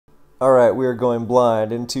Alright, we are going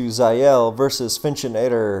blind into Zayele versus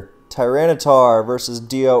Finchinator, Tyranitar versus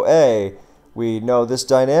DOA. We know this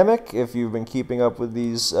dynamic if you've been keeping up with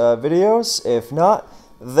these videos. If not,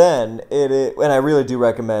 then and I really do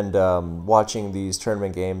recommend watching these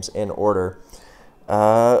tournament games in order.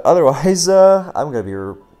 Otherwise, I'm going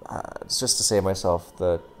to be, it's just to save myself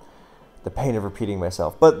the pain of repeating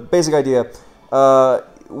myself. But basic idea,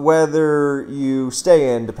 whether you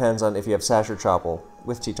stay in depends on if you have Sash or Choppel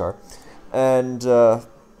with T-Tar. And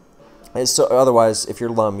so otherwise, if you're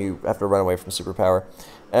Lum, you have to run away from Superpower.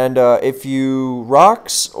 And if you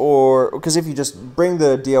Rocks, because if you just bring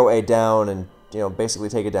the DOA down and basically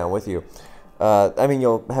take it down with you, I mean,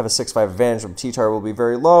 you'll have a 6-5 advantage from T-Tar will be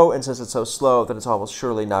very low, and since it's so slow, then it's almost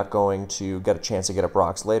surely not going to get a chance to get up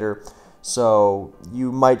Rocks later. So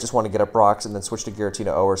you might just want to get up Rocks and then switch to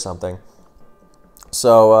Giratina O or something.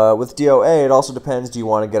 So with DOA, it also depends. Do you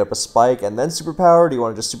want to get up a Spike and then Superpower? Do you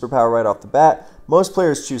want to just Superpower right off the bat? Most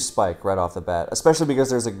players choose Spike right off the bat, especially because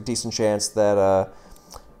there's a decent chance that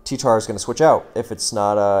T-Tar is going to switch out if it's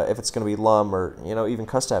not if it's going to be Lum or even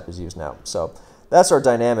Custap is used now. So that's our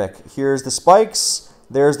dynamic. Here's the Spikes.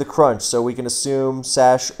 There's the Crunch. So we can assume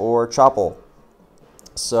Sash or Choppel.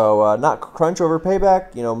 So not Crunch over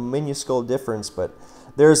Payback. Minuscule difference, but.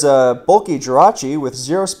 There's a bulky Jirachi with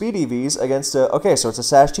 0 speed EVs against a... Okay, so it's a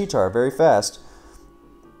Sash T-Tar, very fast.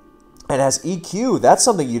 And has EQ. That's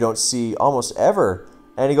something you don't see almost ever.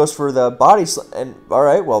 And he goes for the body slam. And,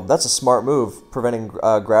 alright, well, that's a smart move, preventing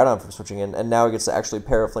Groudon from switching in. And now he gets to actually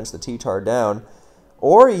para-flinch the T-Tar down.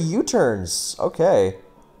 Or he U-turns. Okay.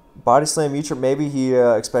 Body slam U-turn. Maybe he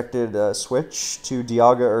expected a switch to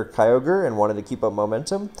Dialga or Kyogre and wanted to keep up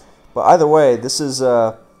momentum. But either way, this is...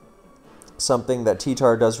 something that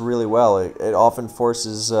T-Tar does really well. It often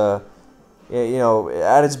forces, at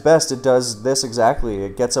its best, it does this exactly.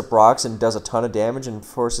 It gets up Rocks and does a ton of damage and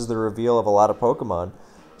forces the reveal of a lot of Pokemon.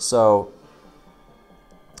 So,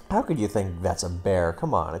 how could you think that's a bear?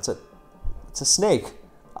 Come on, it's a snake.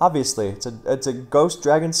 Obviously, it's a ghost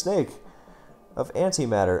dragon snake of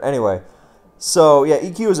antimatter. Anyway. So, yeah,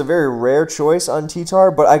 EQ is a very rare choice on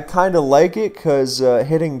T-Tar, but I kind of like it because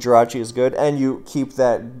hitting Jirachi is good, and you keep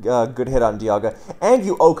that good hit on Dialga, and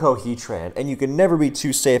you OHKO Heatran, and you can never be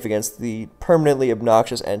too safe against the permanently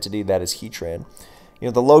obnoxious entity that is Heatran.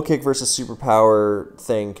 The low kick versus superpower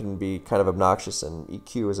thing can be kind of obnoxious, and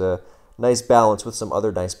EQ is a nice balance with some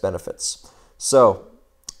other nice benefits. So,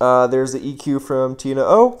 there's the EQ from Tina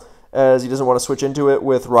O, as he doesn't want to switch into it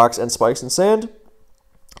with Rocks and Spikes and Sand.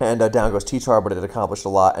 And down goes T-Tar, but it accomplished a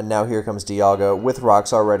lot. And now here comes Dialga with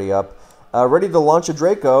Rocks already up. Ready to launch a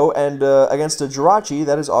Draco, and against a Jirachi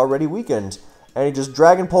that is already weakened. And he just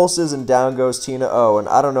Dragon Pulses, and down goes Tina O. And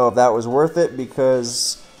I don't know if that was worth it,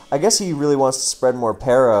 because I guess he really wants to spread more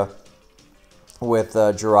para with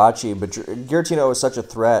Jirachi. But Giratina O is such a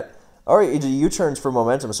threat. Alright, he U-turns for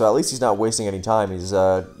momentum, so at least he's not wasting any time. He's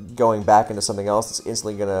going back into something else that's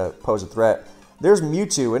instantly going to pose a threat. There's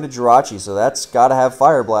Mewtwo into Jirachi, so that's got to have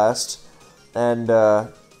Fire Blast. And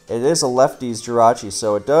it is a lefty's Jirachi,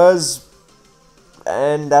 so it does.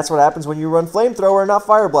 And that's what happens when you run Flamethrower and not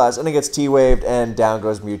Fire Blast. And it gets T-Waved, and down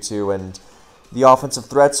goes Mewtwo. And the offensive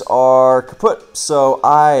threats are kaput. So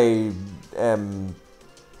I think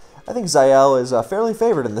Zayele is fairly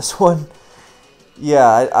favored in this one.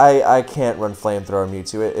 Yeah, I can't run Flamethrower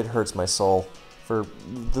Mewtwo. It hurts my soul for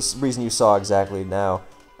this reason you saw exactly now.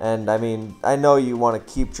 And, I mean, I know you want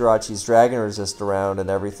to keep Jirachi's Dragon Resist around and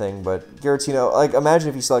everything, but Giratina, like, imagine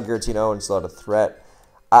if you still had Giratina and still had a threat.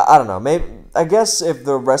 I don't know. Maybe I guess if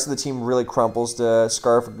the rest of the team really crumples to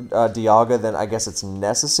Scarf Dialga, then I guess it's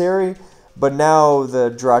necessary. But now the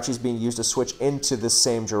Jirachi's being used to switch into this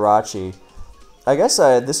same Jirachi. I guess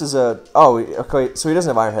this is a... Oh, okay, so he doesn't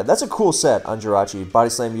have Iron Head. That's a cool set on Jirachi. Body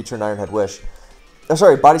Slam, U-turn, Iron Head, Wish. Oh,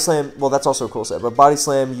 sorry, Body Slam, well, that's also a cool set, but Body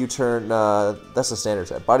Slam, U-turn, that's a standard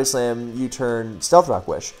set. Body Slam, U-turn, Stealth Rock,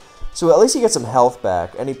 Wish. So at least he gets some health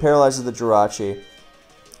back, and he paralyzes the Jirachi.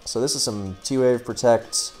 So this is some T-Wave,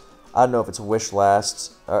 Protect, I don't know if it's Wish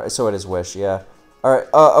last, so it is Wish, yeah. Alright,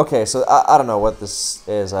 okay, so I don't know what this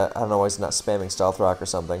is, I don't know why he's not spamming Stealth Rock or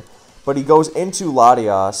something. But he goes into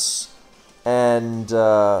Latias, and,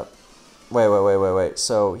 Wait.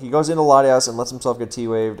 So he goes into Latias and lets himself get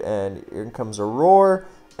T-Waved, and here comes a Roar,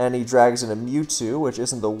 and he drags in a Mewtwo, which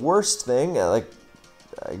isn't the worst thing. I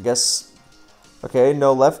guess, okay,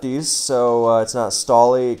 no lefties, so it's not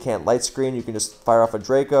stally, it can't light screen, you can just fire off a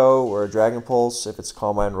Draco or a Dragon Pulse if it's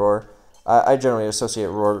Calm Mind Roar. I generally associate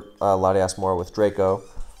Roar Latias more with Draco.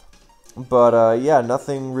 But, yeah,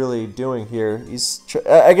 nothing really doing here.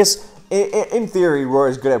 I guess in theory, Roar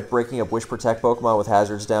is good at breaking up Wish Protect Pokemon with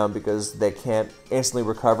hazards down because they can't instantly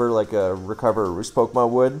recover like a Recover or Roost Pokemon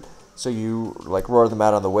would. So you like roar them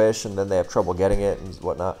out on the Wish, and then they have trouble getting it and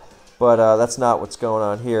whatnot. But that's not what's going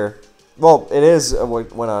on here. Well, it is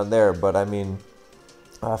what went on there, but I mean,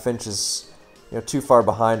 Finch is too far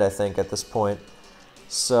behind, I think, at this point.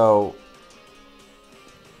 So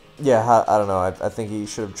yeah, I don't know. I think he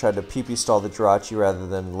should have tried to PP stall the Jirachi rather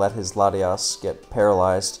than let his Latias get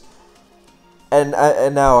paralyzed. And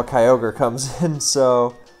now a Kyogre comes in,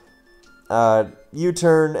 so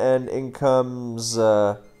U-turn, and in comes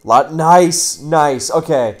nice.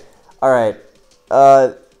 Okay, all right.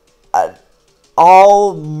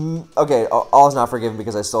 All is not forgiven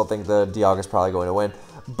because I still think the Dialga is probably going to win.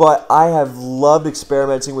 But I have loved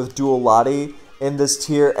experimenting with dual Lati in this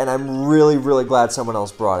tier, and I'm really, really glad someone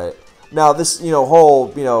else brought it. Now this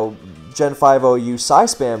whole Gen 5 OU Psy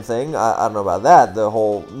spam thing, I don't know about that. The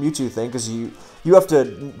whole Mewtwo thing, because you have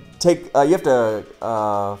to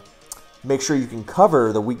make sure you can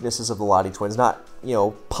cover the weaknesses of the Lati twins, not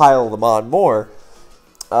pile them on more.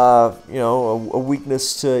 A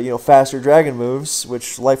weakness to faster dragon moves,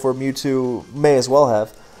 which Life Orb Mewtwo may as well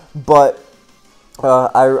have. But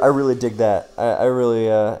I really dig that. I really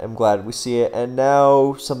am glad we see it. And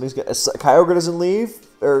now something's gonna. Kyogre doesn't leave,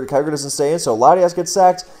 or Kyogre doesn't stay in, so Latias gets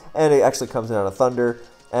sacked, and it actually comes in out of Thunder,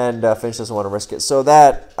 and Finch doesn't want to risk it. So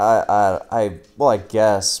that I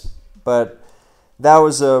guess, but that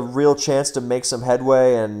was a real chance to make some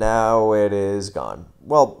headway, and now it is gone.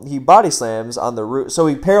 Well, he body slams on the root, so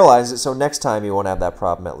he paralyzes it, so next time he won't have that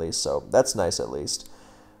problem at least. So that's nice at least.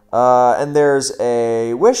 And there's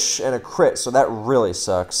a Wish and a crit, so that really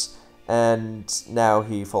sucks. And now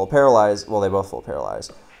he full paralyzed. Well, they both full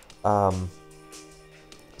paralyzed.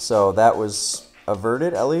 So that was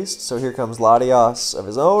averted at least. So here comes Latias of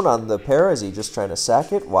his own on the para. Is he just trying to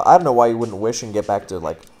sack it? Well, I don't know why he wouldn't Wish and get back to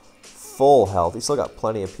like full health. He's still got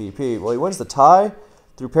plenty of PP. Well, he wins the tie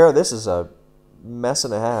through para. This is a mess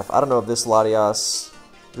and a half. I don't know if this Latias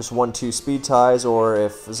just 1-2 speed ties or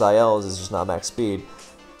if Zayele is just not max speed.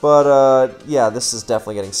 But yeah, this is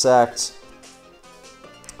definitely getting sacked.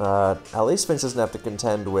 At least Finch doesn't have to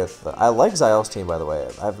contend with... I like Zayele's team, by the way.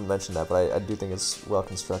 I haven't mentioned that, but I do think it's well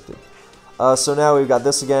constructed. So now we've got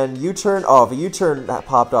this again. U-turn. Oh, if a U-turn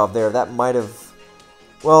popped off there, that might have...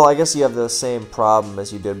 Well, I guess you have the same problem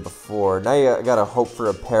as you did before. Now you gotta hope for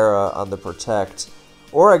a para on the Protect.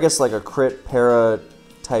 Or I guess like a crit para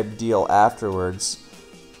type deal afterwards.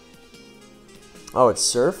 Oh, it's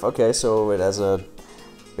Surf? Okay, so it has a...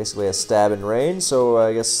 basically a stab in range, so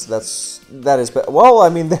I guess that is. Well, I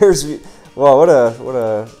mean, there's. Well, what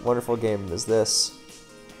a wonderful game is this.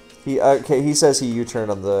 He says he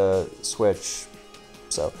U-turned on the Switch,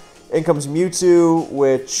 so in comes Mewtwo,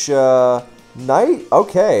 which Knight.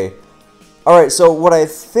 Okay, all right. So what I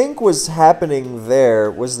think was happening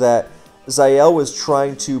there was that Zayele was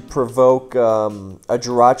trying to provoke a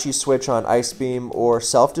Jirachi switch on Ice Beam or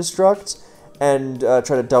Self-Destruct, and try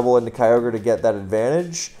to double into Kyogre to get that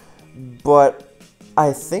advantage. But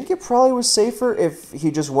I think it probably was safer if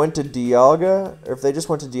he just went to Dialga, or if they just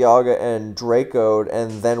went to Dialga and Draco'd,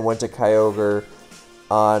 and then went to Kyogre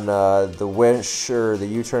on the Wish or the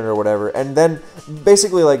U-turn or whatever, and then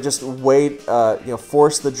basically like just wait,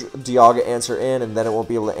 force the Dialga answer in, and then it won't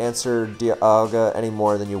be able to answer Dialga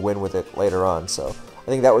anymore, and then you win with it later on. So I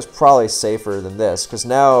think that was probably safer than this, because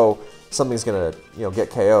now something's gonna get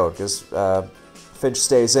KO'd, because Finch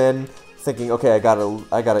stays in, thinking, okay, I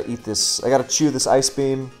gotta eat this, I gotta chew this Ice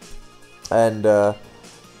Beam, and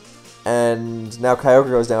now Kyogre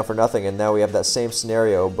goes down for nothing, and now we have that same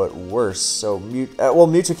scenario but worse. So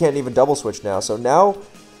Mewtwo can't even double switch now. So now,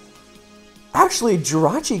 actually,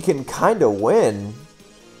 Jirachi can kind of win.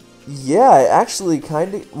 Yeah, actually,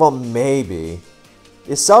 kind of. Well, maybe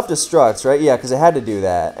it self-destructs, right? Yeah, because it had to do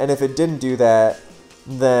that, and if it didn't do that,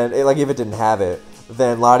 then if it didn't have it,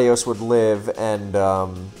 then Latios would live, and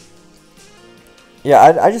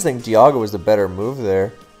yeah, I just think Dialga was the better move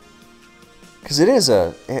there, because it is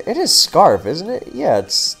Scarf, isn't it? Yeah,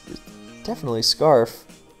 it's definitely Scarf.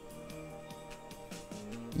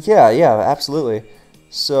 Yeah, absolutely.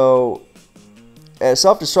 So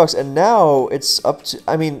self-destructs, and now it's up to.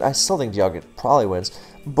 I mean, I still think Dialga probably wins,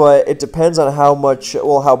 but it depends on how much.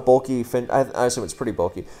 Well, how bulky. I assume it's pretty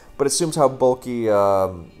bulky. But it assumes how bulky,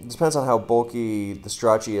 depends on how bulky the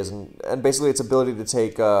Jirachi is, and basically its ability to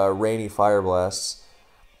take rainy Fire Blasts.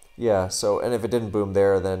 Yeah, so, and if it didn't boom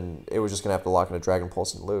there, then it was just going to have to lock in a Dragon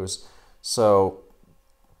Pulse and lose. So,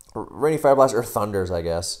 rainy Fire Blast, or Thunders, I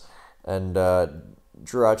guess. And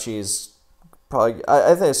Jirachi's probably,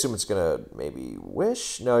 I assume it's going to maybe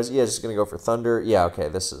Wish? No, yeah, it's just going to go for Thunder. Yeah, okay,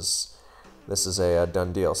 this is this is a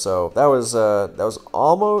done deal. So that was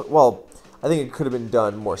almost, well, I think it could have been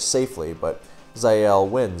done more safely, but Zayele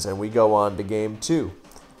wins, and we go on to game 2.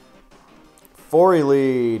 Fori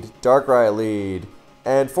lead, Darkrai lead,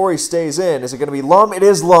 and Fori stays in. Is it going to be Lum? It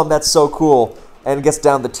is Lum. That's so cool. And gets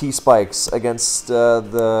down the T-Spikes against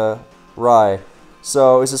the Rai.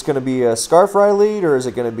 So is this going to be a Scarf Rai lead, or is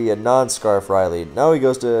it going to be a non-Scarf Rai lead? No, he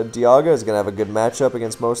goes to Dialga. He's going to have a good matchup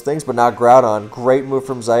against most things, but not Groudon. Great move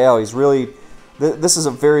from Zayele. He's really... This is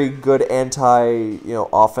a very good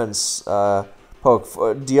offense poke.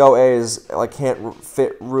 DOA is can't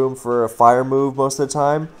fit room for a fire move most of the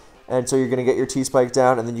time, and so you're going to get your T-Spike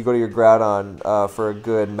down, and then you go to your Groudon for a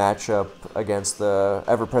good matchup against the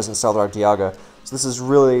ever-present Stealth Dialga. So this is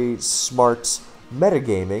really smart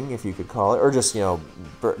metagaming, if you could call it, or just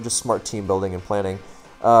just smart team building and planning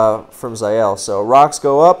from Zayele. So rocks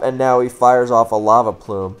go up, and now he fires off a Lava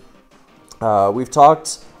Plume. We've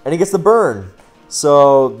talked, and he gets the burn.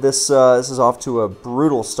 So this is off to a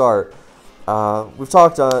brutal start. We've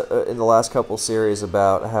talked in the last couple series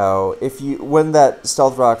about how when that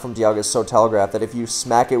Stealth Rock from Dialga is so telegraphed that if you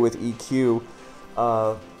smack it with EQ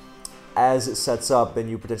as it sets up, then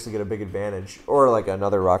you potentially get a big advantage. Or like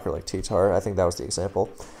another rocker like T-Tar. I think that was the example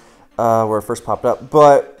where it first popped up.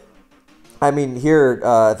 But I mean, here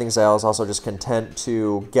I think Zayele is also just content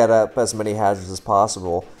to get up as many hazards as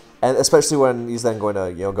possible. And especially when he's then going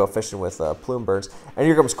to go fishing with Plume Burns. And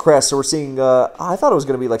here comes Crest. So we're seeing, I thought it was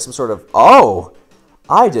going to be like some sort of, oh,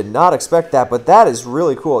 I did not expect that, but that is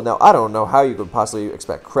really cool. Now, I don't know how you could possibly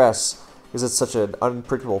expect Crest, because it's such an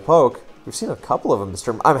unpredictable poke. We've seen a couple of them this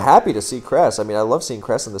term. I'm happy to see Crest. I mean, I love seeing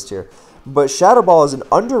Crest in this tier. But Shadow Ball is an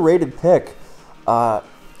underrated pick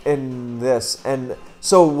in this. And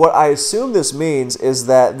so what I assume this means is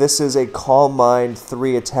that this is a Calm Mind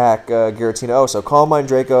 3-attack Giratina. Oh, so Calm Mind,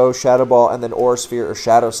 Draco, Shadow Ball, and then Aura Sphere or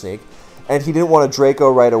Shadow Sneak. And he didn't want a Draco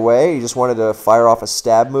right away. He just wanted to fire off a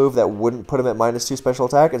stab move that wouldn't put him at -2 special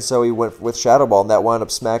attack. And so he went with Shadow Ball, and that wound up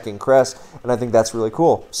smacking Crest. And I think that's really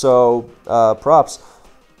cool. So props.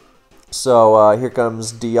 So here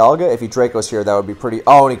comes Dialga. If he Draco's here, that would be pretty...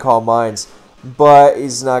 Oh, and he Calm Minds. But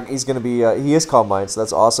he's not... He's going to be... he is Calm Minds, so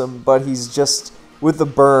that's awesome. But he's just... With the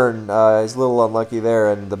burn, he's a little unlucky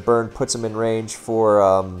there, and the burn puts him in range for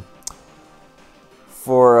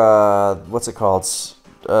what's it called?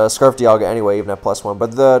 Scarf Dialga anyway, even at +1.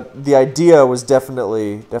 But the idea was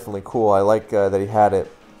definitely cool. I like that he had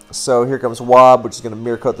it. So here comes Wob, which is going to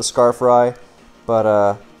mirror coat the Scarf Rai,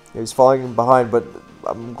 but he's falling behind. But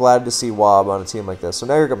I'm glad to see Wob on a team like this. So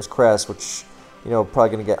now here comes Crest, which probably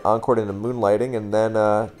going to get encored into Moonlighting, and then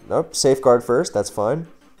nope, Safeguard first. That's fine.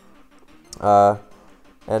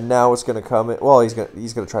 And now what's going to come? Well, he's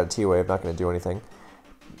gonna try to T-Wave. Not going to do anything.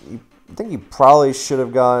 I think he probably should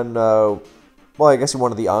have gone. Well, I guess he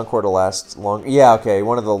wanted the Encore to last long. Yeah, okay, he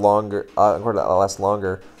wanted the longer Encore to last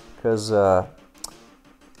longer because yeah,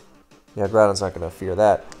 Groudon's not going to fear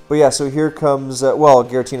that. But yeah, so here comes. Well,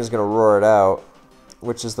 Giratina's going to roar it out,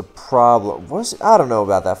 which is the problem. I don't know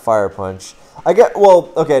about that Fire Punch. I get.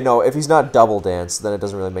 Well, okay, no. If he's not Double Dance, then it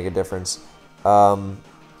doesn't really make a difference.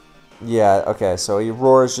 Yeah, okay, so he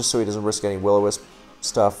roars just so he doesn't risk any Will-O-Wisp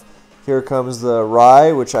stuff. Here comes the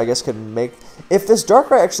Rai, which I guess could make... If this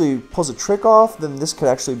Darkrai actually pulls a trick off, then this could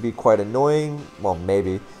actually be quite annoying. Well,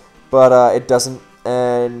 maybe. But it doesn't,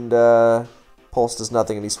 and Pulse does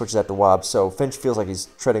nothing, and he switches that to Wob. So Finch feels like he's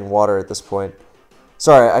treading water at this point.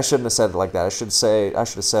 Sorry, I shouldn't have said it like that. I should have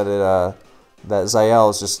said it that Zayele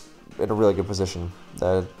is just in a really good position.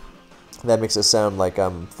 That makes it sound like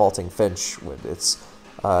I'm faulting Finch when it's...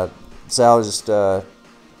 Zayele just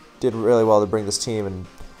did really well to bring this team and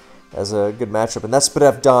as a good matchup. And that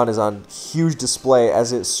Spadef Dawn is on huge display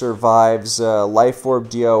as it survives Life Orb,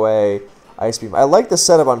 DOA, Ice Beam. I like the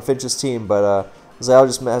setup on Finch's team, but Zayele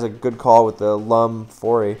just has a good call with the Lum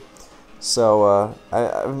Fori. So,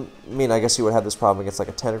 I mean, I guess he would have this problem against like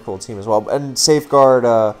a Tentacruel team as well. And Safeguard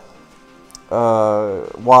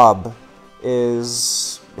Wob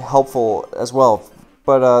is helpful as well.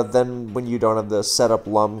 But then when you don't have the setup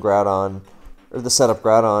Lum Groudon, or the setup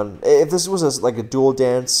Groudon, if this was like a dual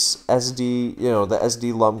dance SD, the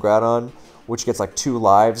SD Lum Groudon, which gets like 2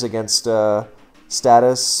 lives against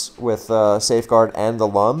status with Safeguard and the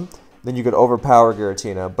Lum, then you could overpower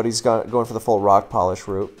Giratina. But he's going for the full Rock Polish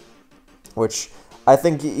route, which I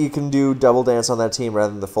think you can do double dance on that team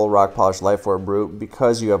rather than the full Rock Polish Life Orb route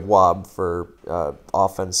because you have Wob for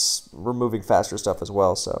offense, removing faster stuff as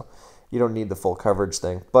well. So you don't need the full coverage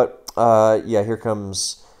thing. But, yeah, here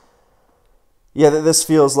comes... Yeah, this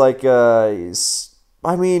feels like...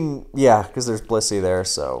 I mean, yeah, because there's Blissey there,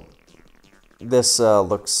 so... This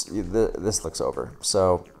looks over.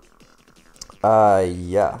 So,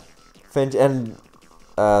 Yeah.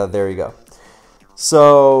 There you go.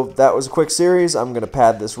 So that was a quick series. I'm going to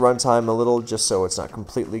pad this runtime a little just so it's not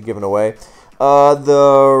completely given away.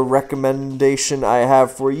 The recommendation I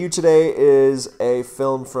have for you today is a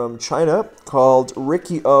film from China called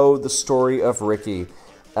Ricky-O, The Story of Ricky.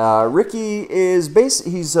 Ricky is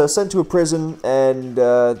he's sent to a prison, and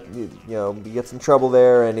he gets in trouble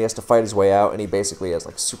there, and he has to fight his way out, and he basically has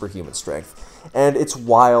like superhuman strength, and it's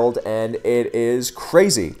wild and it is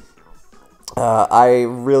crazy. I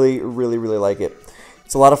really, really, really like it.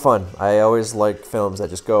 It's a lot of fun. I always like films that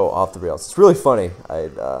just go off the rails. It's really funny.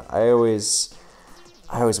 I always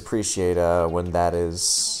appreciate when that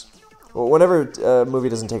is. Whenever a movie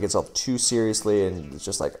doesn't take itself too seriously and it's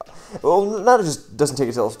just like, well, not just doesn't take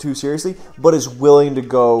itself too seriously, but is willing to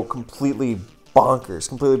go completely bonkers,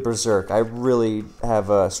 completely berserk. I really have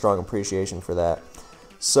a strong appreciation for that.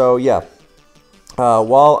 So yeah,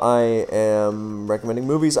 while I am recommending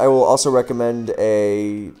movies, I will also recommend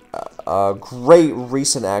a great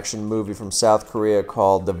recent action movie from South Korea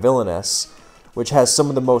called The Villainess, which has some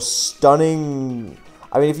of the most stunning...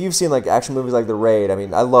 I mean, if you've seen like action movies like The Raid, I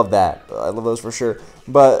mean, I love that. I love those for sure.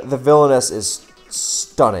 But The Villainess is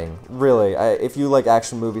stunning, really. If you like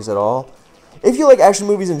action movies at all, if you like action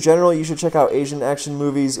movies in general, you should check out Asian action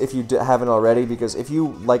movies if you haven't already. Because if you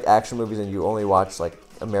like action movies and you only watch like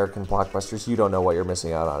American blockbusters, you don't know what you're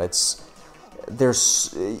missing out on.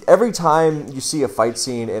 There's every time you see a fight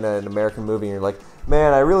scene in an American movie, and you're like,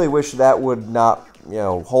 man, I really wish that would not,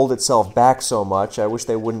 hold itself back so much. I wish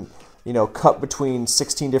they wouldn't, cut between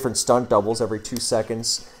 16 different stunt doubles every 2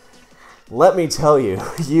 seconds. Let me tell you,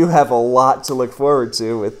 you have a lot to look forward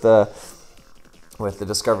to with the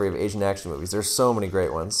discovery of Asian action movies. There's so many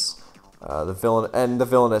great ones. The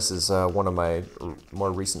Villainess is one of my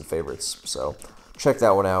more recent favorites. So check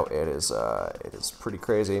that one out. It is pretty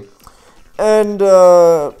crazy. And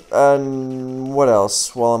what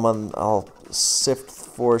else? While I'm on, I'll sift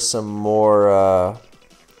for some more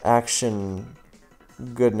action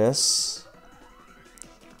goodness.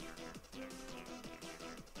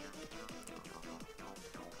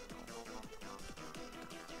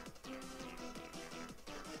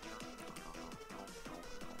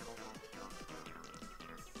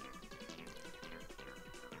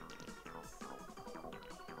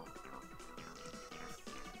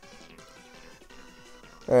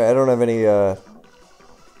 Alright, I don't have any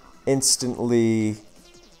instant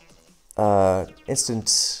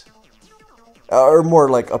or more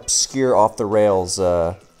like obscure off the rails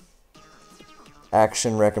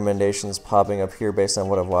action recommendations popping up here based on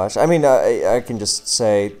what I've watched. I mean, I can just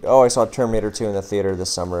say, oh, I saw Terminator 2 in the theater this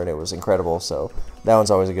summer and it was incredible, so that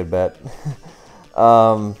one's always a good bet.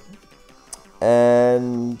 What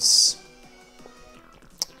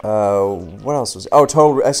else was...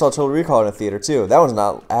 Oh, I saw Total Recall in a theater too. That one's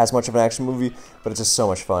not as much of an action movie, but it's just so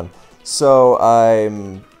much fun. So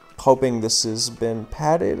I'm hoping this has been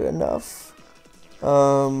padded enough.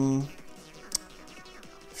 I'll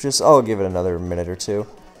give it another minute or two.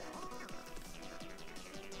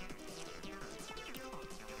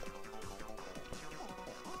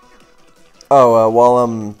 While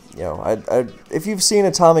I'm, if you've seen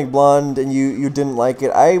Atomic Blonde and you didn't like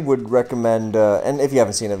it, I would recommend, and if you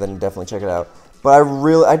haven't seen it, then definitely check it out. But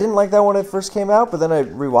I didn't like that when it first came out, but then I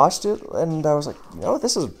rewatched it, and I was like,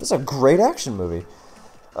 this is a great action movie.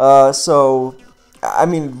 So, I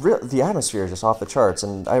mean, the atmosphere is just off the charts,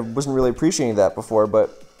 and I wasn't really appreciating that before,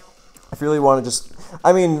 but if you really want to just,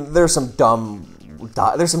 I mean, there's some dumb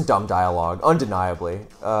dialogue, undeniably,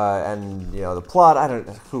 and, the plot,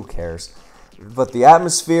 who cares? But the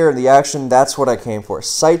atmosphere and the action, that's what I came for.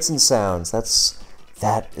 Sights and sounds,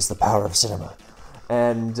 that is the power of cinema.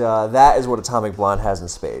 And that is what Atomic Blonde has in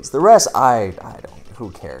spades. The rest, I don't,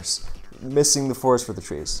 who cares? Missing the forest for the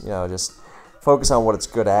trees. Just focus on what it's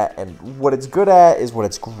good at, and what it's good at is what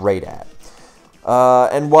it's great at.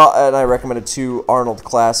 And I recommended 2 Arnold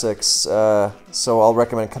classics, so I'll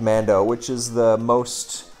recommend Commando, which is the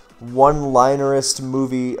most one-linerist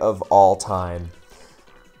movie of all time.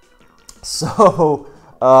 So,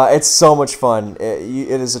 it's so much fun.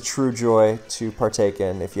 It is a true joy to partake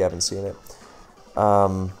in if you haven't seen it.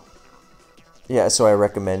 Yeah, so I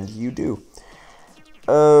recommend you do.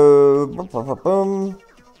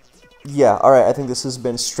 Yeah, alright, I think this has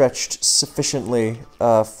been stretched sufficiently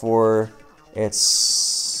for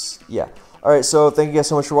its... Yeah. Alright, so thank you guys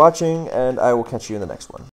so much for watching, and I will catch you in the next one.